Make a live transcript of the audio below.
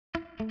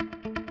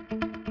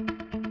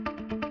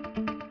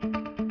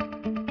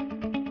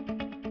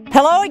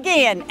Hello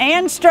again,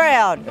 Ann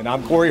Stroud. And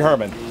I'm Corey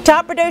Herman.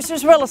 Top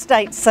Producers Real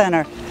Estate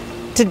Center.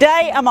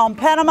 Today I'm on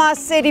Panama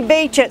City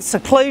Beach at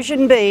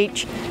Seclusion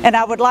Beach, and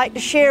I would like to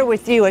share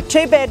with you a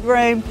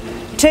 2-bedroom,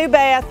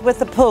 2-bath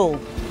with a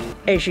pool.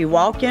 As you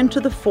walk into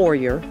the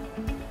foyer,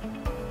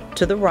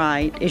 to the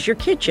right is your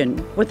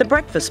kitchen with a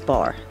breakfast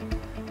bar.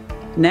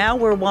 Now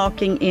we're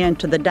walking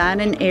into the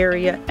dining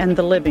area and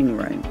the living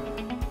room.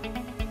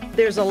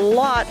 There's a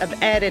lot of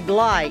added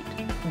light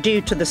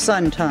due to the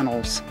sun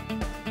tunnels.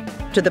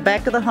 To the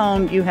back of the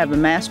home, you have a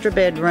master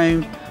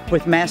bedroom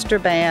with master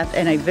bath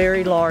and a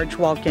very large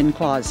walk-in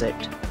closet.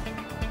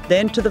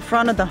 Then to the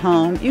front of the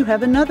home, you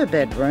have another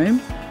bedroom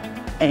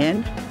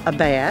and a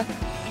bath.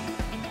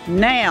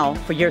 Now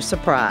for your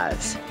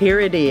surprise. Here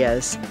it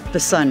is, the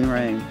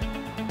sunroom.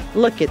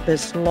 Look at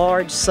this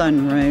large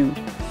sunroom,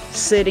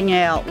 sitting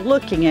out,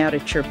 looking out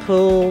at your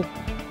pool,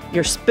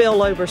 your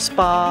spillover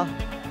spa.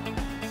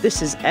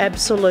 This is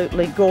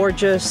absolutely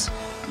gorgeous.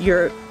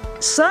 Your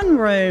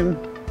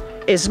sunroom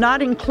is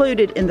not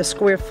included in the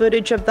square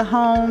footage of the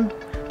home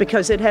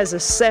because it has a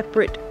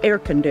separate air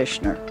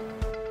conditioner.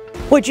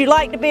 Would you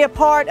like to be a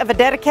part of a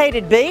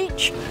dedicated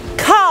beach?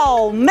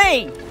 Call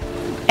me,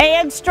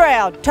 Ann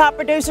Stroud, Top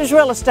Producers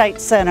Real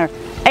Estate Center,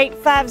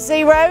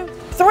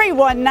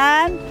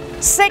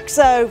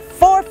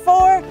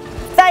 850-319-6044.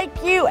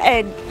 Thank you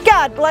and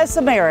God bless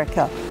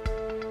America.